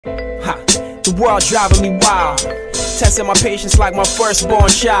The world driving me wild, testing my patience like my firstborn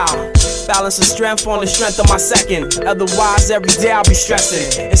child. Balancing strength on the strength of my second. Otherwise every day I'll be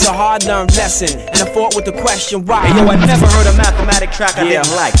stressing. It's a hard-learned lesson, and I fought with the question why. Hey yo, I never heard a Mathmatic track I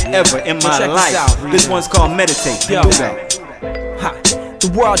didn't like ever in my life. This one's called Meditate. Yo.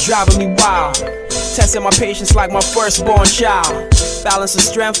 The world driving me wild, testing my patience like my firstborn child. Balancing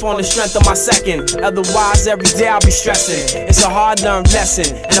strength on the strength of my second. Otherwise every day I'll be stressing. It's a hard-learned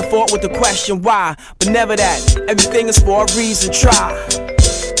lesson, and I fought with the question why. But never that, everything is for a reason. Try.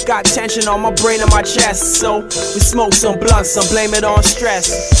 Got tension on my brain and my chest, so we smoke some blunts and blame it on stress.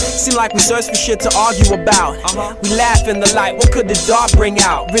 Seem like we search for shit to argue about. We laugh in the light, what could the dark bring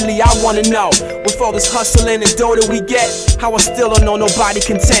out? Really I wanna know, with all this hustling and dough that we get, how I still don't know nobody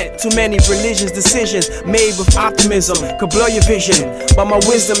content. Too many religious decisions made with optimism could blur your vision, but my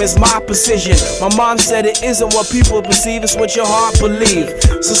wisdom is my precision. My mom said it isn't what people perceive, it's what your heart believes.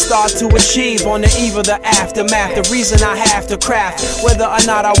 So start to achieve on the eve of the aftermath. The reason I have to craft, whether or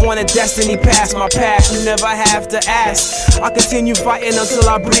not I want a destiny past my path, you never have to ask. I continue fighting until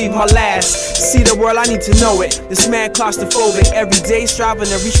I breathe my last. See the world, I need to know it. This man claustrophobic, every day striving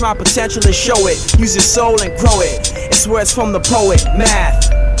to reach my potential and show it. Use your soul and grow it. It's words from the poet,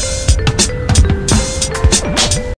 Math.